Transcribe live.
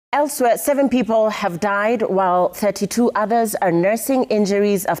Elsewhere, 7 people have died while 32 others are nursing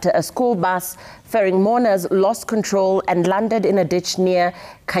injuries after a school bus ferrying mourners lost control and landed in a ditch near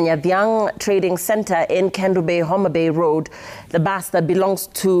Kanyadhiang Trading Center in Kendu Bay Homabay Road. The bus that belongs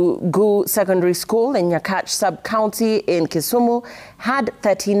to Gu Secondary School in Nyakach Sub-County in Kisumu had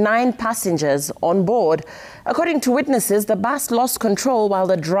 39 passengers on board. According to witnesses, the bus lost control while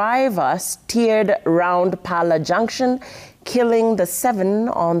the driver steered round Pala Junction, killing the 7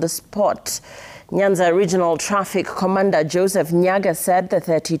 on the spot. Nyanza Regional Traffic Commander Joseph Nyaga said the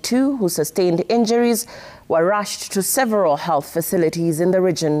 32 who sustained injuries were rushed to several health facilities in the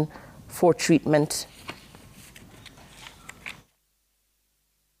region for treatment.